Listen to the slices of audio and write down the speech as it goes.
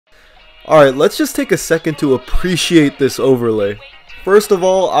Alright, let's just take a second to appreciate this overlay. First of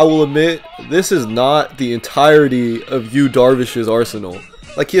all, I will admit, this is not the entirety of Yu Darvish's arsenal.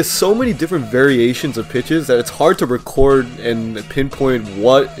 Like, he has so many different variations of pitches that it's hard to record and pinpoint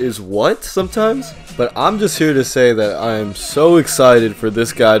what is what sometimes. But I'm just here to say that I am so excited for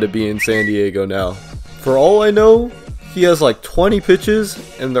this guy to be in San Diego now. For all I know, he has like 20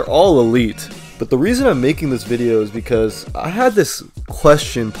 pitches and they're all elite. But the reason I'm making this video is because I had this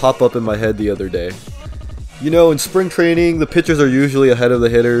question pop up in my head the other day. You know, in spring training, the pitchers are usually ahead of the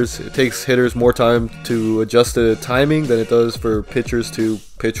hitters. It takes hitters more time to adjust to timing than it does for pitchers to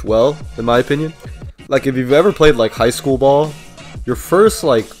pitch well, in my opinion. Like, if you've ever played like high school ball, your first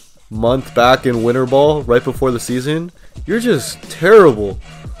like month back in winter ball, right before the season, you're just terrible.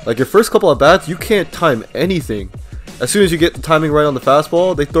 Like, your first couple of bats, you can't time anything. As soon as you get the timing right on the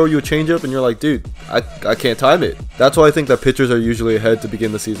fastball, they throw you a changeup and you're like, dude, I can't time it. That's why I think that pitchers are usually ahead to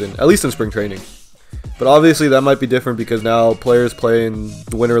begin the season, at least in spring training. But obviously that might be different because now players play in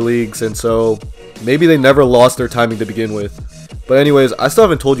winter leagues, and so maybe they never lost their timing to begin with. But anyways, I still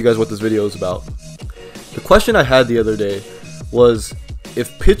haven't told you guys what this video is about. The question I had the other day was,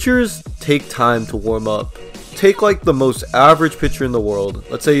 if pitchers take time to warm up, take like the most average pitcher in the world,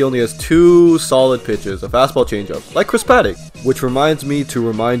 let's say he only has 2 solid pitches, a fastball changeup, like Chris Paddock. Which reminds me to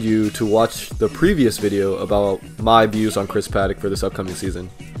remind you to watch the previous video about my views on Chris Paddock for this upcoming season.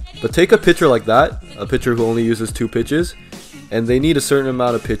 But take a pitcher like that, a pitcher who only uses 2 pitches, and they need a certain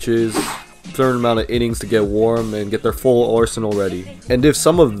amount of pitches, certain amount of innings to get warm and get their full arsenal ready. And if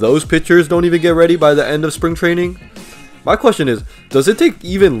some of those pitchers don't even get ready by the end of spring training, my question is, does it take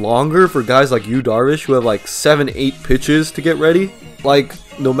even longer for guys like Yu Darvish who have like 7-8 pitches to get ready? Like,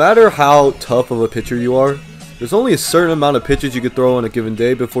 no matter how tough of a pitcher you are, there's only a certain amount of pitches you could throw on a given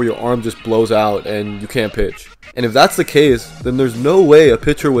day before your arm just blows out and you can't pitch. And if that's the case, then there's no way a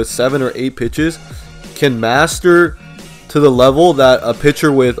pitcher with 7 or 8 pitches can master to the level that a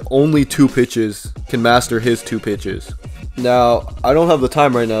pitcher with only 2 pitches can master his 2 pitches. Now, I don't have the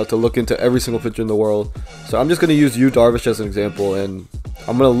time right now to look into every single pitcher in the world, so I'm just going to use Yu Darvish as an example, and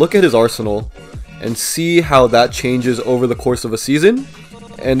I'm going to look at his arsenal and see how that changes over the course of a season.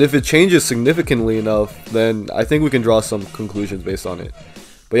 And if it changes significantly enough, then I think we can draw some conclusions based on it.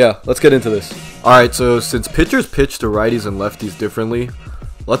 But yeah, let's get into this. Alright, so since pitchers pitch to righties and lefties differently,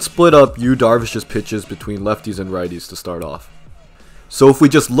 let's split up Yu Darvish's pitches between lefties and righties to start off. So if we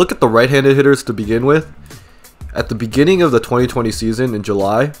just look at the right-handed hitters to begin with, at the beginning of the 2020 season in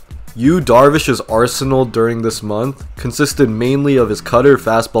July, Yu Darvish's arsenal during this month consisted mainly of his cutter,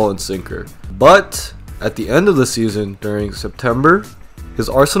 fastball, and sinker. But at the end of the season, during September, his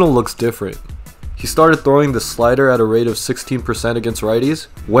arsenal looks different. He started throwing the slider at a rate of 16% against righties,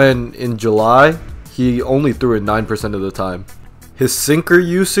 when in July, he only threw it 9% of the time. His sinker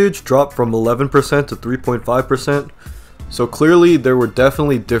usage dropped from 11% to 3.5%, so clearly there were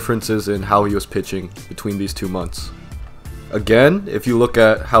definitely differences in how he was pitching between these 2 months. Again, if you look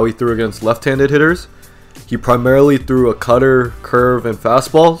at how he threw against left-handed hitters, he primarily threw a cutter, curve, and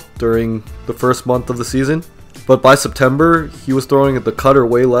fastball during the first month of the season. But by September, he was throwing the cutter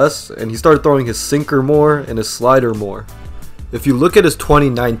way less, and he started throwing his sinker more and his slider more. If you look at his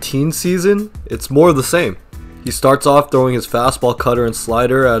 2019 season, it's more of the same. He starts off throwing his fastball, cutter, and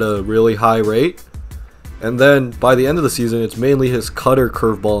slider at a really high rate. And then by the end of the season, it's mainly his cutter,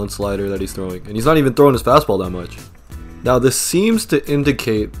 curveball, and slider that he's throwing. And he's not even throwing his fastball that much. Now, this seems to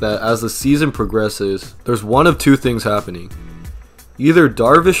indicate that as the season progresses, there's one of 2 things happening. Either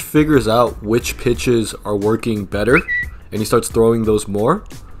Darvish figures out which pitches are working better, and he starts throwing those more,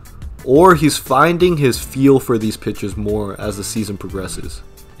 or he's finding his feel for these pitches more as the season progresses.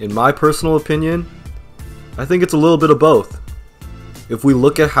 In my personal opinion, I think it's a little bit of both. If we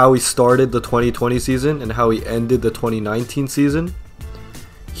look at how he started the 2020 season and how he ended the 2019 season,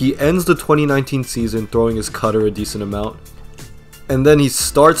 he ends the 2019 season throwing his cutter a decent amount, and then he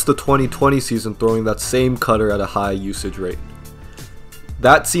starts the 2020 season throwing that same cutter at a high usage rate.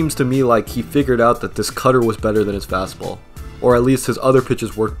 That seems to me like he figured out that this cutter was better than his fastball, or at least his other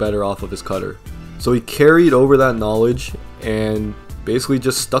pitches worked better off of his cutter. So he carried over that knowledge and basically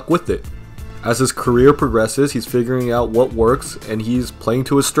just stuck with it. As his career progresses, he's figuring out what works and he's playing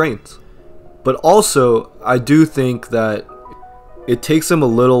to his strengths. But also, I do think that it takes him a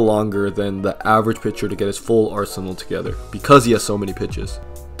little longer than the average pitcher to get his full arsenal together because he has so many pitches.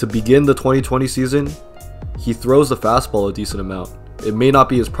 To begin the 2020 season, he throws the fastball a decent amount. It may not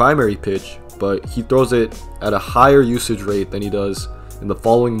be his primary pitch, but he throws it at a higher usage rate than he does in the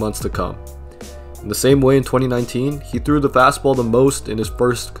following months to come. In the same way in 2019, he threw the fastball the most in his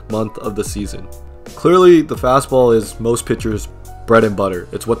first month of the season. Clearly, the fastball is most pitchers' bread and butter.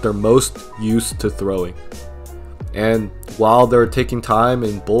 It's what they're most used to throwing. And while they're taking time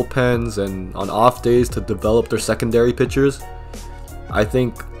in bullpens and on off days to develop their secondary pitchers, I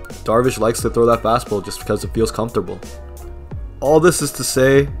think Darvish likes to throw that fastball just because it feels comfortable. All this is to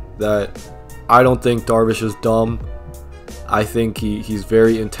say that I don't think Darvish is dumb. I think he's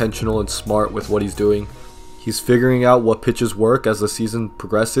very intentional and smart with what he's doing. He's figuring out what pitches work as the season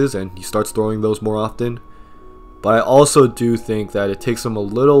progresses and he starts throwing those more often. But I also do think that it takes him a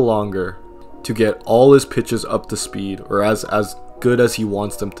little longer to get all his pitches up to speed or as good as he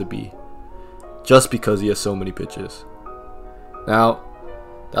wants them to be, just because he has so many pitches. Now,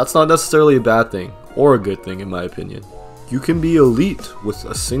 that's not necessarily a bad thing or a good thing in my opinion. You can be elite with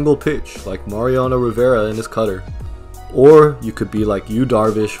a single pitch like Mariano Rivera and his cutter. Or you could be like Yu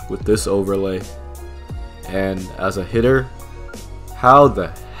Darvish with this overlay. And as a hitter, how the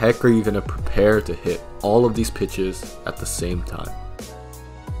heck are you going to prepare to hit all of these pitches at the same time?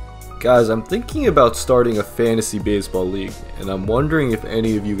 Guys, I'm thinking about starting a fantasy baseball league, and I'm wondering if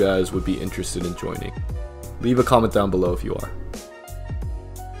any of you guys would be interested in joining. Leave a comment down below if you are.